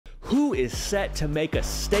who is set to make a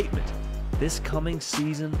statement this coming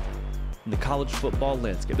season in the college football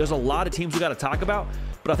landscape. There's a lot of teams we got to talk about,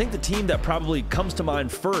 but I think the team that probably comes to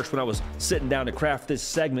mind first when I was sitting down to craft this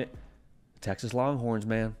segment, the Texas Longhorns,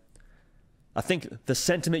 man. I think the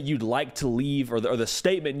sentiment you'd like to leave, or the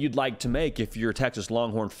statement you'd like to make if you're a Texas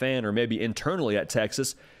Longhorn fan, or maybe internally at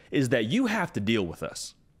Texas, is that you have to deal with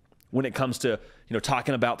us when it comes to,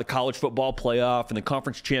 talking about the college football playoff and the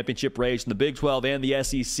conference championship race and the Big 12 and the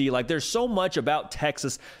SEC. Like, there's so much about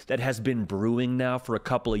Texas that has been brewing now for a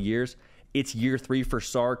couple of years. It's year 3 for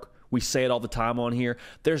Sark. We say it all the time on here.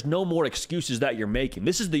 There's no more excuses that you're making.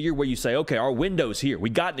 This is the year where you say, okay, our window's here. We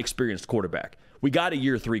got an experienced quarterback. We got a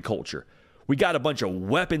year 3 culture. We got a bunch of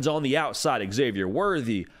weapons on the outside. Xavier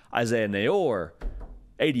Worthy, Isaiah Neyor,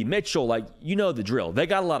 A.D. Mitchell. Like, you know the drill. They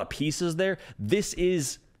got a lot of pieces there. This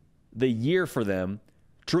is the year for them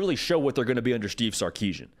to really show what they're going to be under Steve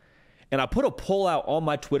Sarkisian. And I put a poll out on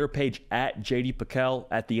my Twitter page at JD Pickell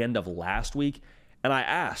at the end of last week, and I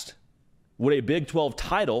asked, would a Big 12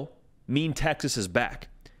 title mean Texas is back?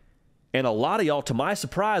 And a lot of y'all, to my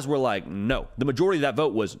surprise, were like, no. The majority of that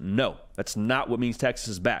vote was no. That's not what means Texas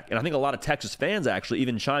is back. And I think a lot of Texas fans actually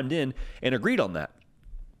even chimed in and agreed on that.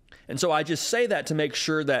 And so I just say that to make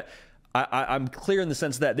sure that I'm clear in the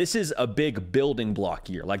sense that this is a big building block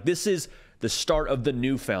year. Like, this is the start of the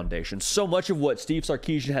new foundation. So much of what Steve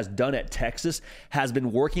Sarkisian has done at Texas has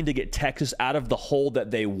been working to get Texas out of the hole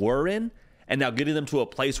that they were in and now getting them to a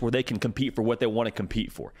place where they can compete for what they want to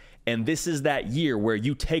compete for. And this is that year where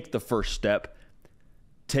you take the first step,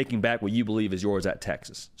 taking back what you believe is yours at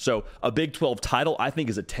Texas. So a Big 12 title, I think,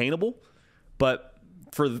 is attainable, but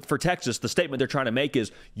for Texas, the statement they're trying to make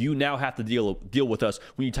is you now have to deal with us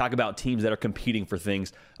when you talk about teams that are competing for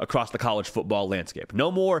things across the college football landscape.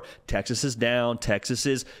 No more Texas is down, Texas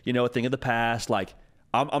is, a thing of the past. Like,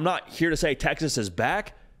 I'm not here to say Texas is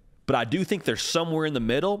back, but I do think they're somewhere in the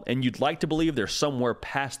middle, and you'd like to believe they're somewhere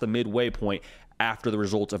past the midway point after the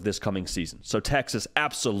results of this coming season. So Texas,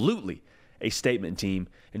 absolutely a statement team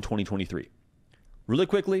in 2023. Really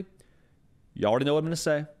quickly, you already know what I'm going to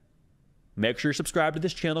say. Make sure you're subscribed to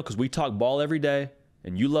this channel because we talk ball every day,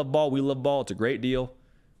 and you love ball, we love ball. It's a great deal.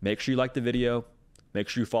 Make sure you like the video. Make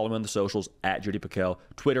sure you follow me on the socials at JD Pickell,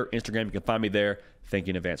 Twitter, Instagram. You can find me there. Thank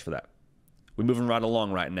you in advance for that. We're moving right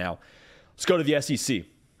along right now. Let's go to the SEC,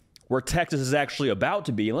 where Texas is actually about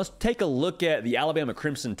to be. And let's take a look at the Alabama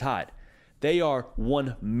Crimson Tide. They are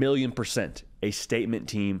 1,000,000% a statement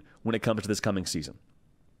team when it comes to this coming season.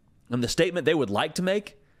 And the statement they would like to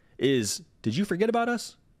make is, did you forget about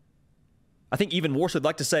us? I think even more so, they'd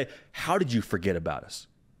like to say, how did you forget about us?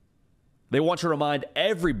 They want to remind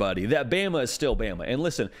everybody that Bama is still Bama. And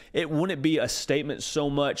listen, it wouldn't be a statement so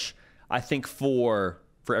much, I think, for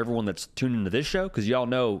everyone that's tuned into this show, because y'all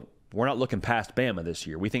know we're not looking past Bama this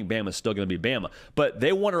year. We think Bama is still going to be Bama. But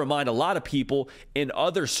they want to remind a lot of people in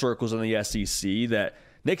other circles in the SEC that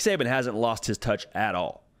Nick Saban hasn't lost his touch at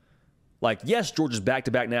all. Like, yes, Georgia's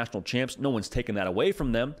back-to-back national champs. No one's taken that away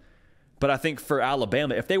from them. But I think for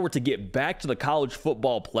Alabama, if they were to get back to the college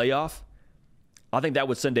football playoff, I think that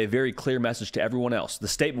would send a very clear message to everyone else. The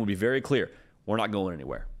statement would be very clear. We're not going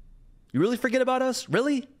anywhere. You really forget about us?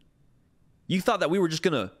 Really? You thought that we were just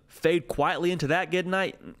going to fade quietly into that good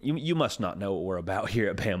night? You must not know what we're about here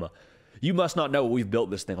at Bama. You must not know what we've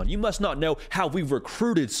built this thing on. You must not know how we've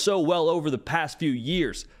recruited so well over the past few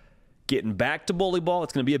years. Getting back to bully ball,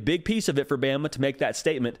 it's going to be a big piece of it for Bama to make that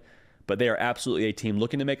statement. But they are absolutely a team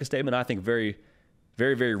looking to make a statement. I think very,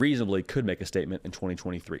 very, very reasonably could make a statement in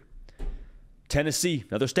 2023. Tennessee,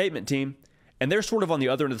 another statement team. And they're sort of on the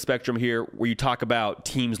other end of the spectrum here where you talk about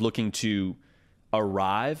teams looking to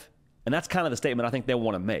arrive. And that's kind of the statement I think they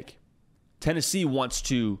want to make. Tennessee wants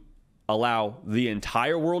to allow the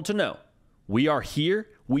entire world to know we are here,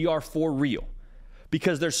 we are for real.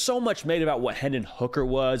 Because there's so much made about what Hendon Hooker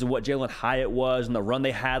was and what Jalen Hyatt was and the run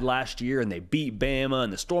they had last year, and they beat Bama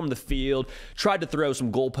and they stormed the field, tried to throw some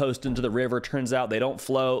goalposts into the river. Turns out they don't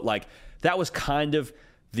float. Like, that was kind of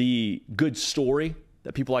the good story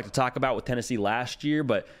that people like to talk about with Tennessee last year.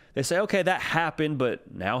 But they say, okay, that happened,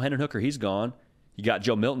 but now Hendon Hooker, he's gone. You got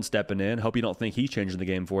Joe Milton stepping in. Hope you don't think he's changing the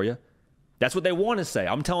game for you. That's what they want to say.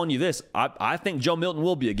 I'm telling you this. I think Joe Milton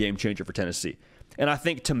will be a game changer for Tennessee. And I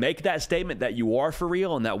think to make that statement that you are for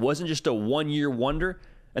real and that wasn't just a one-year wonder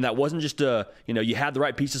and that wasn't just you had the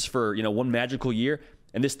right pieces for, one magical year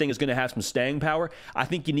and this thing is going to have some staying power, I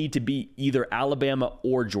think you need to beat either Alabama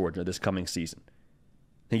or Georgia this coming season.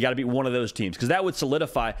 You got to beat one of those teams because that would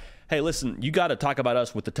solidify, hey, listen, you got to talk about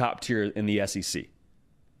us with the top tier in the SEC.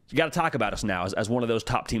 You got to talk about us now as one of those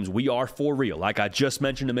top teams. We are for real, like I just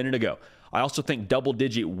mentioned a minute ago. I also think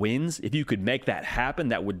double-digit wins, if you could make that happen,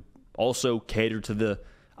 that would also cater to the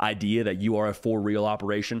idea that you are a for real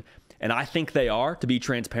operation. And I think they are, to be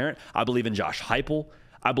transparent. I believe in Josh Heupel.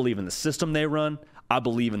 I believe in the system they run. I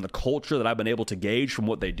believe in the culture that I've been able to gauge from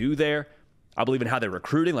what they do there. I believe in how they're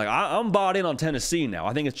recruiting. Like, I'm bought in on Tennessee now.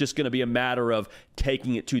 I think it's just going to be a matter of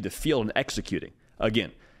taking it to the field and executing.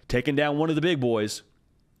 Again, taking down one of the big boys.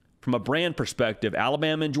 From a brand perspective,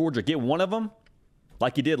 Alabama and Georgia, get one of them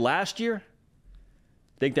like you did last year.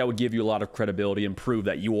 I think that would give you a lot of credibility and prove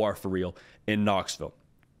that you are for real in Knoxville.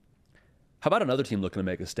 How about another team looking to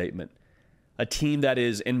make a statement? A team that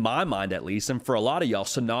is, in my mind at least, and for a lot of y'all,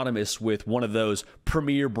 synonymous with one of those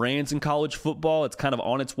premier brands in college football. It's kind of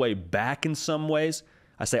on its way back in some ways.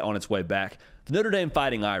 I say on its way back. The Notre Dame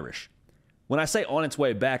Fighting Irish. When I say on its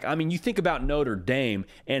way back, I mean, you think about Notre Dame,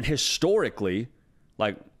 and historically,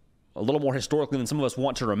 like a little more historically than some of us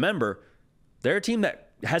want to remember, they're a team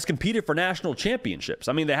that has competed for national championships.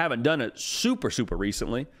 I mean, they haven't done it super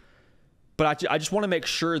recently, but I just want to make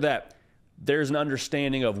sure that there's an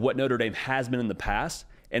understanding of what Notre Dame has been in the past,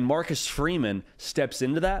 and Marcus Freeman steps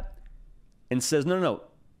into that and says, no,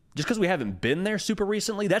 just because we haven't been there super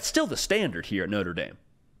recently, that's still the standard here at Notre Dame.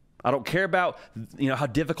 I don't care about, how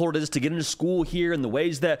difficult it is to get into school here and the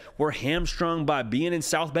ways that we're hamstrung by being in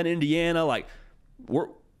South Bend, Indiana. Like,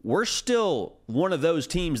 we're still one of those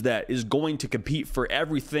teams that is going to compete for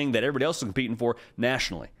everything that everybody else is competing for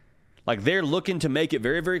nationally. Like, they're looking to make it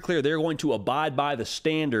very, very clear they're going to abide by the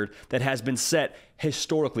standard that has been set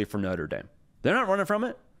historically for Notre Dame. They're not running from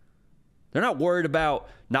it. They're not worried about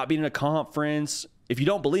not being in a conference. If you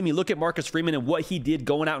don't believe me, look at Marcus Freeman and what he did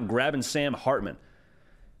going out and grabbing Sam Hartman.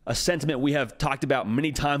 A sentiment we have talked about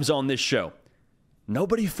many times on this show.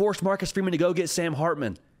 Nobody forced Marcus Freeman to go get Sam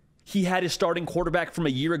Hartman. He had his starting quarterback from a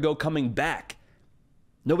year ago coming back.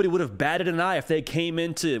 Nobody would have batted an eye if they came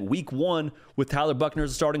into week 1 with Tyler Buchner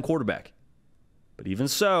as a starting quarterback. But even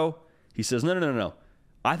so, he says, no.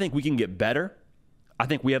 I think we can get better. I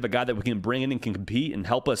think we have a guy that we can bring in and can compete and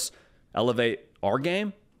help us elevate our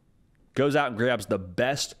game. Goes out and grabs the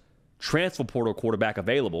best transfer portal quarterback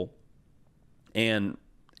available and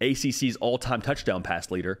ACC's all-time touchdown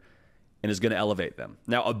pass leader, and is going to elevate them.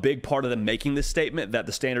 Now, a big part of them making this statement that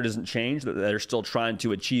the standard isn't changed, that they're still trying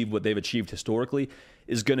to achieve what they've achieved historically,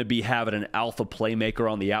 is going to be having an alpha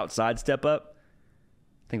playmaker on the outside step up.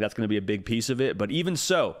 I think that's going to be a big piece of it. But even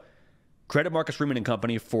so, credit Marcus Freeman and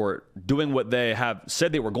company for doing what they have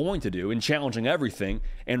said they were going to do and challenging everything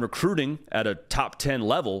and recruiting at a top 10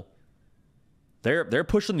 level. They're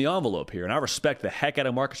pushing the envelope here, and I respect the heck out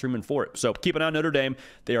of Marcus Freeman for it. So keep an eye on Notre Dame.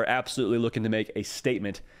 They are absolutely looking to make a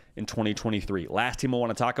statement in 2023. Last team I want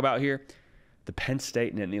to talk about here, the Penn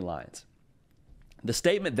State Nittany Lions. The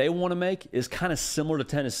statement they want to make is kind of similar to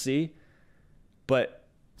Tennessee, but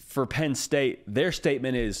for Penn State, their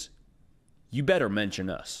statement is, you better mention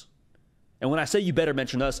us. And when I say you better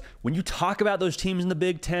mention us, when you talk about those teams in the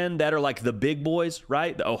Big Ten that are like the big boys,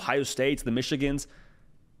 right? The Ohio States, the Michigans,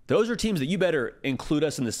 those are teams that you better include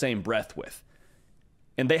us in the same breath with.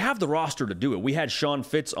 And they have the roster to do it. We had Sean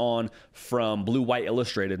Fitz on from Blue White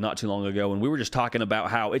Illustrated not too long ago, and we were just talking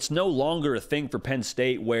about how it's no longer a thing for Penn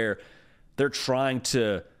State where they're trying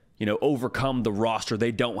to, overcome the roster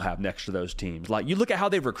they don't have next to those teams. Like, you look at how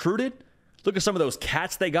they've recruited. Look at some of those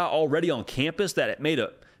cats they got already on campus that it made an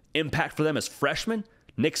impact for them as freshmen.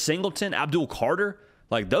 Nick Singleton, Abdul Carter.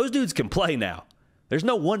 Like, those dudes can play now. There's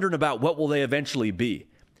no wondering about what will they eventually be.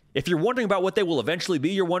 If you're wondering about what they will eventually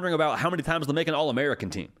be, you're wondering about how many times they'll make an All-American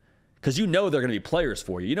team. Because they're going to be players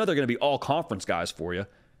for you. You know they're going to be all-conference guys for you.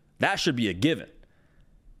 That should be a given.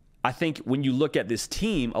 I think when you look at this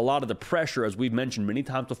team, a lot of the pressure, as we've mentioned many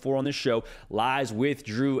times before on this show, lies with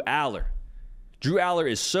Drew Aller. Drew Aller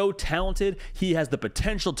is so talented, he has the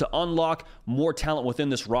potential to unlock more talent within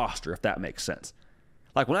this roster, if that makes sense.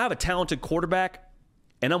 Like, when I have a talented quarterback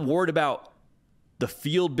and I'm worried about the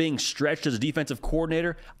field being stretched as a defensive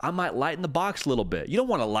coordinator, I might lighten the box a little bit. You don't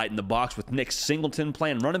want to lighten the box with Nick Singleton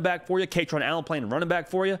playing running back for you, Katron Allen playing running back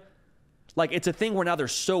for you. Like, it's a thing where now they're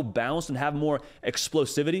so balanced and have more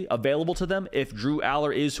explosivity available to them if Drew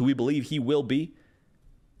Aller is who we believe he will be.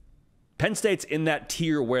 Penn State's in that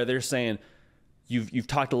tier where they're saying, you've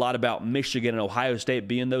talked a lot about Michigan and Ohio State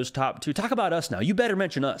being those top two. Talk about us now. You better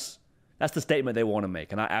mention us. That's the statement they want to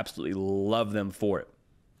make, and I absolutely love them for it.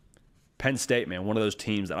 Penn State, man, one of those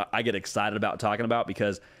teams that I get excited about talking about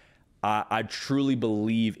because I truly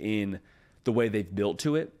believe in the way they've built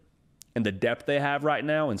to it and the depth they have right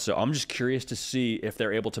now. And so I'm just curious to see if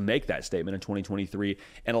they're able to make that statement in 2023.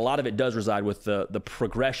 And a lot of it does reside with the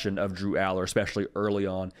progression of Drew Aller, especially early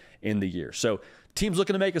on in the year. So teams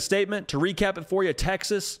looking to make a statement. To recap it for you,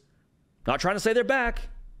 Texas, not trying to say they're back.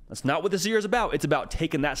 That's not what this year is about. It's about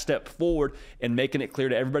taking that step forward and making it clear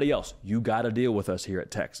to everybody else, you got to deal with us here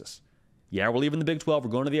at Texas. Yeah, we're leaving the Big 12.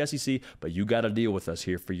 We're going to the SEC, but you got to deal with us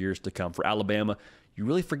here for years to come. For Alabama, you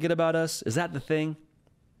really forget about us? Is that the thing?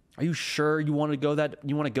 Are you sure you want to go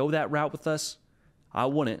that route with us? I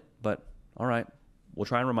wouldn't, but all right. We'll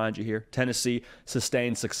try and remind you here. Tennessee,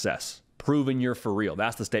 sustained success. Proving you're for real.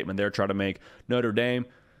 That's the statement they're trying to make. Notre Dame,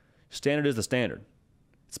 standard is the standard.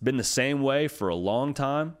 It's been the same way for a long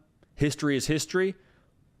time. History is history,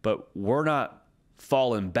 but we're not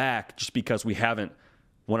falling back just because we haven't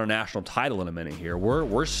won a national title in a minute here.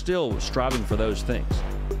 We're still striving for those things.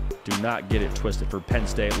 Do not get it twisted. For Penn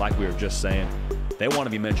State, like we were just saying, they want to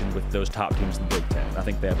be mentioned with those top teams in the Big Ten. I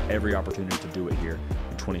think they have every opportunity to do it here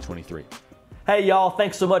in 2023. Hey y'all,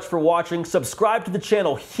 thanks so much for watching. Subscribe to the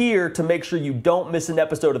channel here to make sure you don't miss an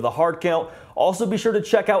episode of The Hard Count. Also be sure to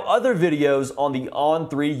check out other videos on the On3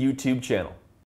 YouTube channel.